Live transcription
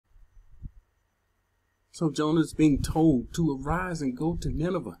So Jonah's being told to arise and go to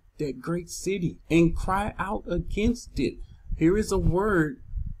Nineveh, that great city, and cry out against it. Here is a word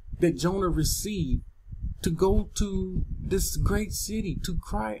that Jonah received to go to this great city, to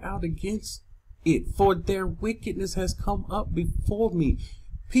cry out against it. For their wickedness has come up before me.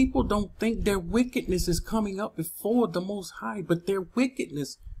 People don't think their wickedness is coming up before the Most High, but their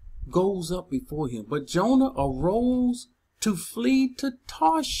wickedness goes up before him. But Jonah arose to flee to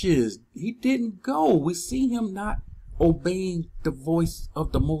Tarshish. He didn't go. We see him not obeying the voice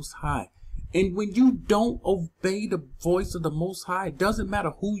of the Most High. And when you don't obey the voice of the Most High, it doesn't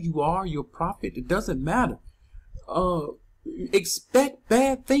matter who you are, your prophet, it doesn't matter. Expect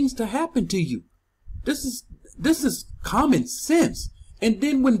bad things to happen to you. This is common sense. And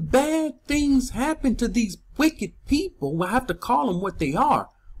then when bad things happen to these wicked people, well, I have to call them what they are.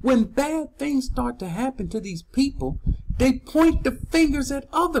 When bad things start to happen to these people, they point the fingers at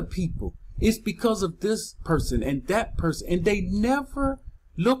other people. It's because of this person and that person, and they never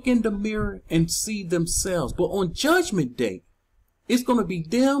look in the mirror and see themselves. But on Judgment Day, it's going to be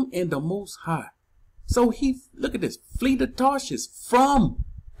them and the Most High. So look at this, flee to Tarshish from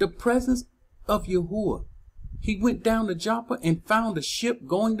the presence of Yahuah. He went down to Joppa and found a ship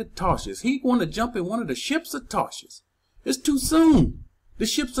going to Tarshish. He wanted to jump in one of the ships of Tarshish. It's too soon. The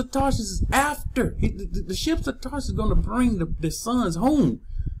ships of Tarshish is after. The ships of Tarshish is going to bring the sons home.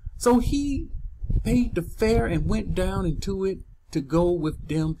 So he paid the fare and went down into it to go with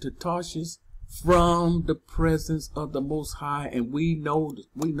them to Tarshish from the presence of the Most High. And we know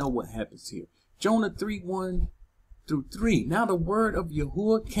what happens here. Jonah 3:1-3. Now the word of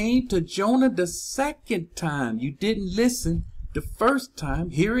Yahuah came to Jonah the second time. You didn't listen the first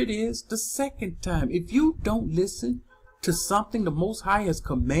time. Here it is the second time. If you don't listen to something the Most High has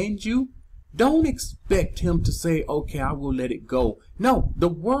commanded you, don't expect him to say, okay, I will let it go. No, the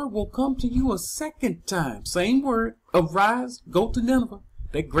word will come to you a second time. Same word. Arise, go to Nineveh,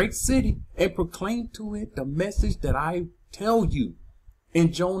 that great city, and proclaim to it the message that I tell you.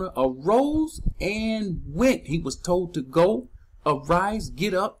 And Jonah arose and went. He was told to go, arise,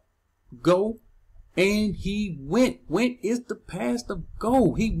 get up, go. And he went. Went is the past of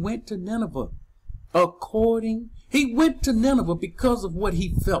go. He went to Nineveh. He went to Nineveh because of what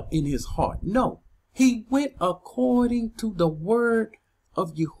he felt in his heart. No, he went according to the word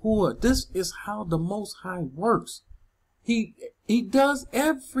of Yahuah. This is how the Most High works. He does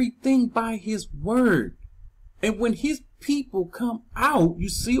everything by his word. And when his people come out, you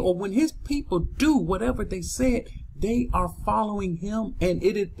see, or when his people do whatever they said, they are following him, and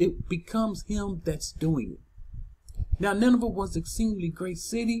it becomes him that's doing it. Now, Nineveh was an exceedingly great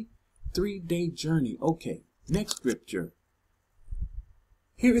city, 3-day journey. Okay, next scripture.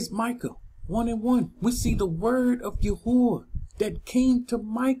 Here is Micah 1:1. We see the word of Yahuah that came to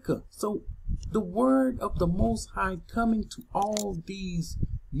Micah. So the word of the Most High coming to all these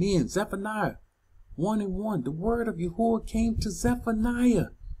men. Zephaniah 1:1. The word of Yahuah came to Zephaniah.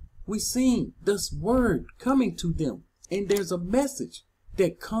 We seen this word coming to them, and there's a message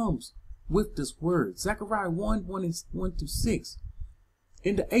that comes with this word. Zechariah 1:1-6.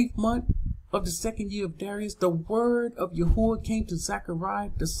 In the 8th month of the 2nd year of Darius, the word of Yahuah came to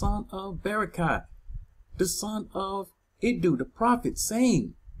Zechariah, the son of Berechiah, the son of Iddu, the prophet,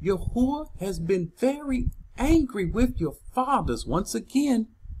 saying, Yahuah has been very angry with your fathers. Once again,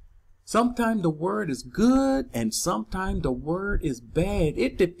 sometimes the word is good and sometimes the word is bad.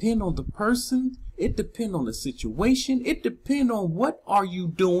 It depends on the person. It depends on the situation. It depends on what are you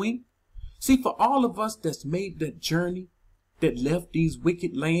doing. See, for all of us that's made that journey, that left these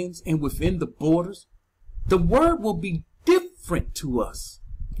wicked lands and within the borders, the word will be different to us.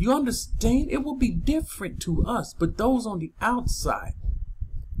 You understand? It will be different to us. But those on the outside,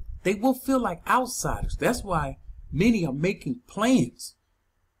 they will feel like outsiders. That's why many are making plans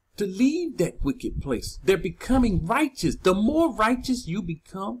to leave that wicked place. They're becoming righteous. The more righteous you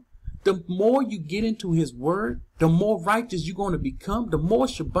become, the more you get into his word, the more righteous you're going to become. The more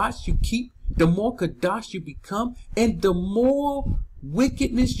Shabbats you keep, the more Kadash you become, and the more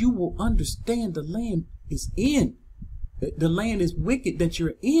wickedness you will understand the land is in. The land is wicked that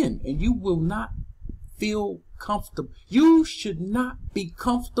you're in, and you will not feel comfortable. You should not be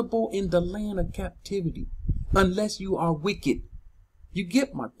comfortable in the land of captivity unless you are wicked. You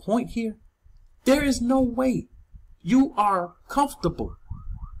get my point here? There is no way you are comfortable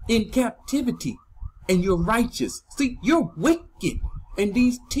in captivity and you're righteous. See, you're wicked. And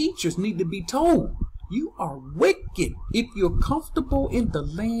these teachers need to be told, you are wicked if you're comfortable in the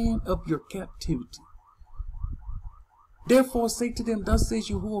land of your captivity. Therefore say to them, thus says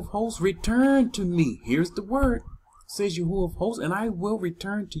Yahuwah of hosts, return to me. Here's the word, says Yahuwah of hosts, and I will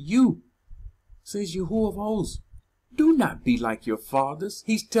return to you, says Yahuwah of hosts. Do not be like your fathers.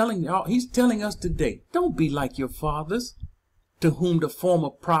 He's telling us today, don't be like your fathers, to whom the former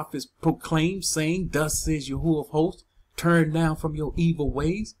prophets proclaimed, saying, thus says Yahuwah of hosts, turn now from your evil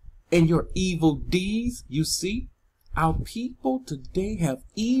ways and your evil deeds. You see, our people today have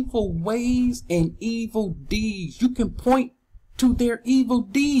evil ways and evil deeds. You can point to their evil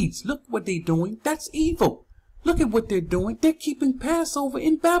deeds. Look what they're doing. That's evil. Look at what they're doing. They're keeping Passover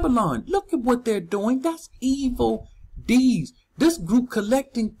in Babylon. Look at what they're doing. That's evil deeds. This group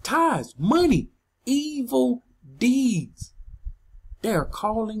collecting tithes, money, evil deeds. They are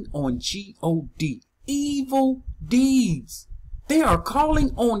calling on God. Evil deeds. They are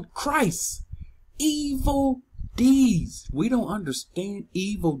calling on Christ. Evil deeds. We don't understand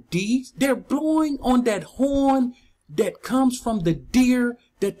evil deeds. They're blowing on that horn that comes from the deer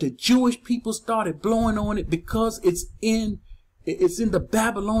that the Jewish people started blowing on it because it's in the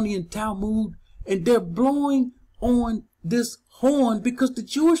Babylonian Talmud, and they're blowing on this horn because the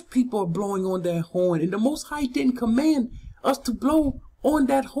Jewish people are blowing on that horn, and the Most High didn't command us to blow on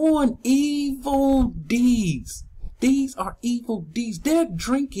that horn. Evil deeds. These are evil deeds. They're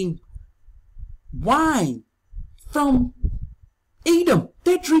drinking wine from Edom.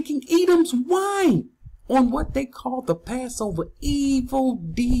 They're drinking Edom's wine on what they call the Passover. Evil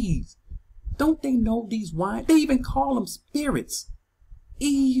deeds. Don't they know these wines? They even call them spirits.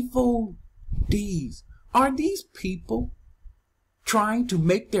 Evil deeds. Are these people trying to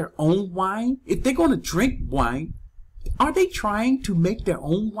make their own wine? If they're going to drink wine, are they trying to make their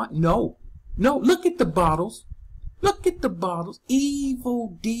own wine? No. No, look at the bottles. Look at the bottles.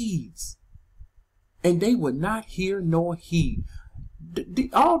 Evil deeds. And they would not hear nor heed.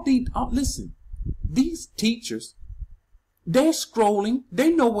 Listen, these teachers, they're scrolling.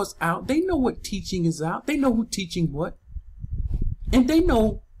 They know what's out. They know what teaching is out. They know who's teaching what. And they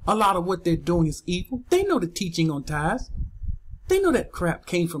know a lot of what they're doing is evil. They know the teaching on tithes. They know that crap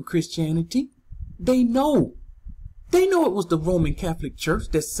came from Christianity. They know. They know it was the Roman Catholic Church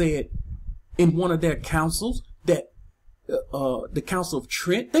that said in one of their councils that the Council of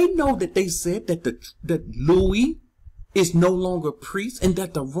Trent, they know that they said that Louis is no longer priest and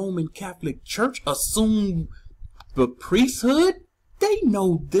that the Roman Catholic Church assumed the priesthood. They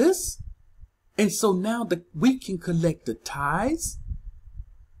know this. And so now we can collect the tithes,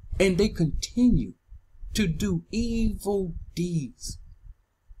 and they continue to do evil deeds.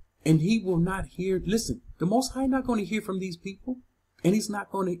 And he will not hear. Listen, the Most High not going to hear from these people, and he's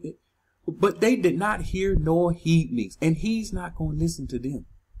not going to. But they did not hear nor heed me, and he's not going to listen to them.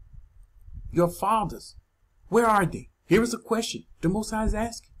 Your fathers, where are they? Here is a question the Most High is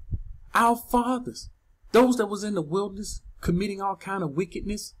asking. Our fathers, those that was in the wilderness committing all kind of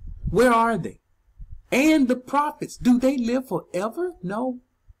wickedness, where are they? And the prophets, do they live forever? No.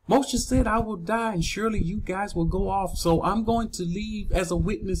 Moshe said, I will die and surely you guys will go off. So I'm going to leave as a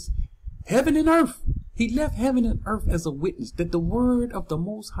witness heaven and earth. He left heaven and earth as a witness that the word of the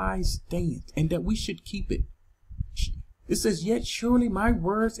Most High stands and that we should keep it. It says, yet surely my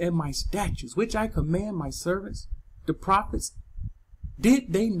words and my statutes, which I command my servants, the prophets,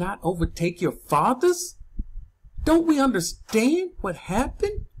 did they not overtake your fathers? Don't we understand what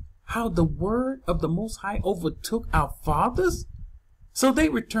happened? How the word of the Most High overtook our fathers? So they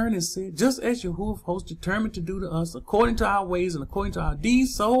returned and said, just as Yahuwah of hosts determined to do to us, according to our ways and according to our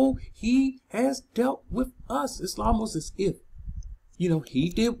deeds, so he has dealt with us. It's almost as if, we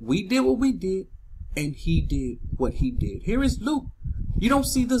did what we did, and he did what he did. Here is Luke. You don't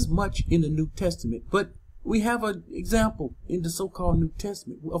see this much in the New Testament, but we have an example in the so-called New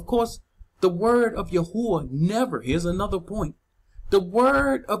Testament. Of course, the word of Yahuwah never, here's another point. The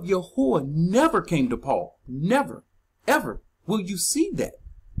word of Yahuwah never came to Paul. Never, ever. Will you see that?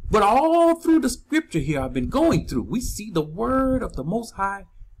 But all through the scripture here I've been going through, we see the word of the Most High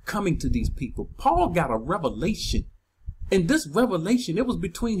coming to these people. Paul got a revelation. And this revelation, it was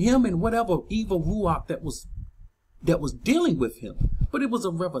between him and whatever evil ruach that was dealing with him. But it was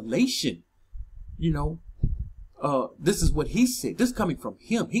a revelation. This is what he said. This coming from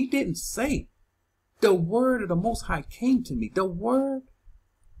him. He didn't say, the word of the Most High came to me. The word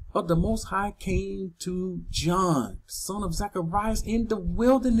of the Most High came to John, son of Zacharias, in the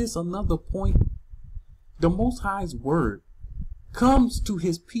wilderness. Another point. The Most High's word comes to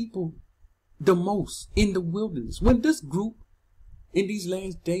his people the most in the wilderness. When this group, in these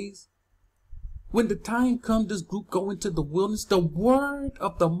last days, when the time comes, this group go into the wilderness, the word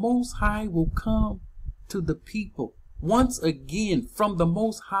of the Most High will come to the people once again from the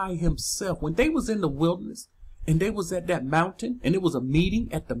Most High himself. When they was in the wilderness, and they was at that mountain, and it was a meeting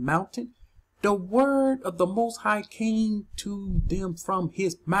at the mountain, the word of the Most High came to them from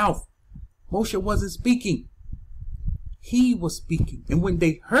his mouth Moshe wasn't speaking. He was speaking. And when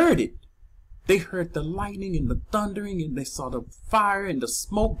they heard it, they heard the lightning and the thundering, and they saw the fire and the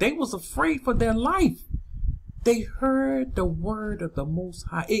smoke. They was afraid for their life. They heard the word of the Most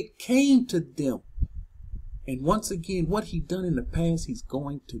High. It came to them. And once again, what he done in the past, he's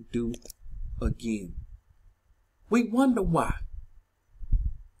going to do again. We wonder why.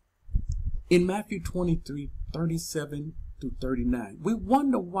 In Matthew 23, 37 through 39, we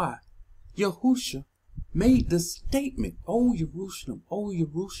wonder why Yahushua made this statement, O Jerusalem,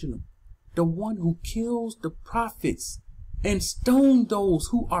 the one who kills the prophets and stone those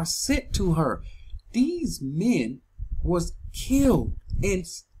who are sent to her. These men was killed and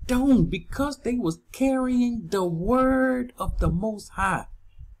stoned because they was carrying the word of the Most High.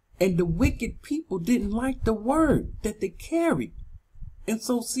 And the wicked people didn't like the word that they carried. And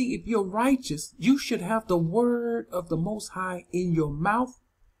so see, if you're righteous, you should have the word of the Most High in your mouth,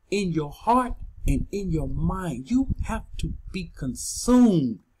 in your heart, and in your mind. You have to be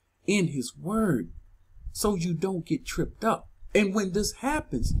consumed in his word so you don't get tripped up. And when this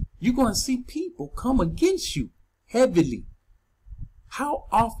happens, you're going to see people come against you heavily. How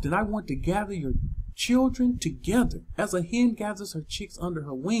often I want to gather your children together as a hen gathers her chicks under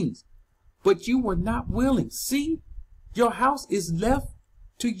her wings, but you were not willing. See, your house is left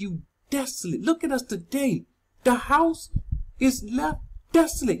to you desolate. Look at us today. The house is left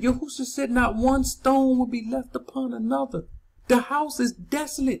desolate. Yahushua said not one stone will be left upon another. The house is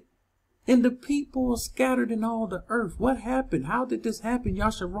desolate, and the people are scattered in all the earth. What happened? How did this happen?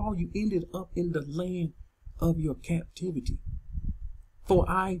 Yasharal, you ended up in the land of your captivity. For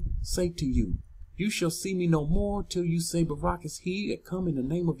I say to you, you shall see me no more till you say, Barak is he that come in the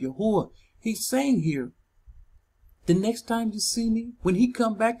name of Yahuwah. He's saying here, the next time you see me, when he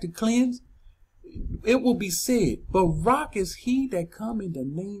come back to cleanse, it will be said, Barak is he that come in the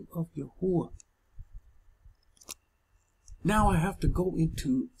name of Yahuwah. Now I have to go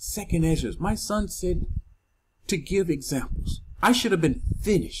into 2nd Ezra. My son said to give examples. I should have been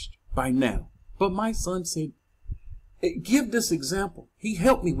finished by now. But my son said, give this example. He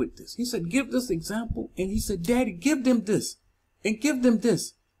helped me with this. He said, give this example. And he said, Daddy, give them this and give them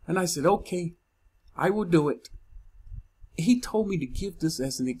this. And I said, okay, I will do it. He told me to give this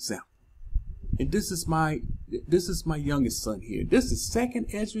as an example. And this is my youngest son here. This is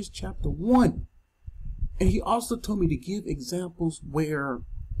 2nd Ezra chapter 1. And he also told me to give examples where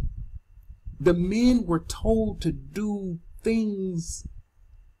the men were told to do things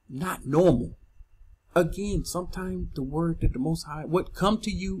not normal. Again, sometimes the word that the Most High, what come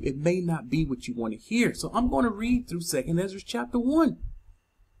to you, it may not be what you want to hear. So I'm going to read through 2nd Ezra chapter 1.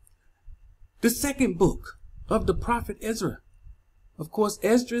 The second book of the prophet Ezra. Of course,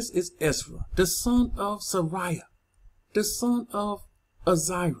 Esdras is Ezra, the son of Sariah, the son of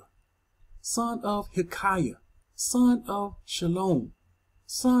Azariah, son of Hilkiah, son of Shalom,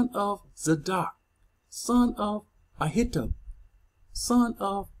 son of Zadok, son of Ahitub, son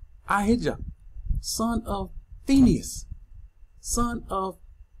of Ahijah, son of Phinehas, son of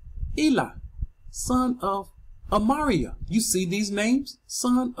Eli, son of Amariah. You see these names?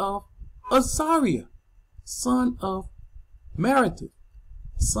 Son of Azariah, son of Meredith,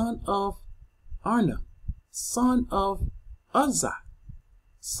 son of Arna, son of Uzzah,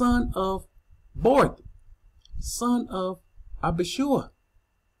 son of Bord, son of Abishua,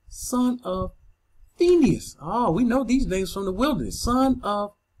 son of Phinehas. Oh, we know these names from the wilderness. Son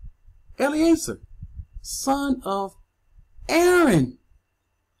of Eleazar, son of Aaron,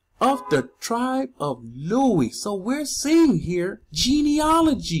 of the tribe of Louis. So we're seeing here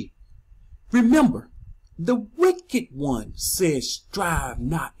genealogy. Remember, the wicked one says, strive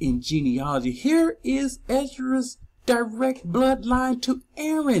not in genealogy. Here is Ezra's direct bloodline to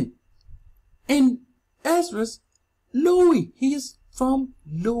Aaron. And Ezra's Louis. He is from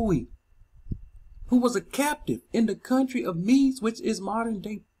Louis, who was a captive in the country of Medes, which is modern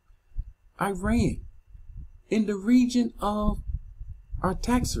day Iran, in the region of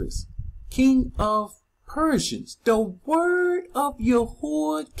Artaxerxes, king of Persians. The word of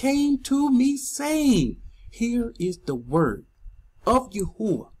Yahuwah came to me saying, here is the word of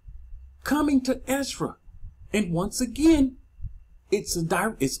Yahuwah coming to Ezra. And once again, it's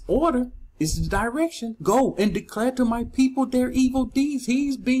order, it's the direction. Go and declare to my people their evil deeds.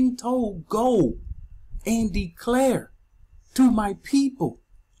 He's being told, go and declare to my people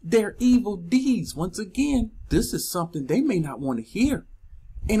their evil deeds. Once again, this is something they may not want to hear.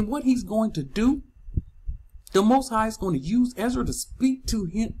 And what he's going to do, the Most High is going to use Ezra to speak to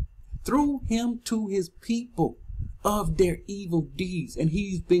him, through him to his people of their evil deeds. And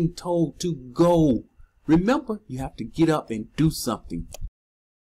he's being told to go. Remember, you have to get up and do something.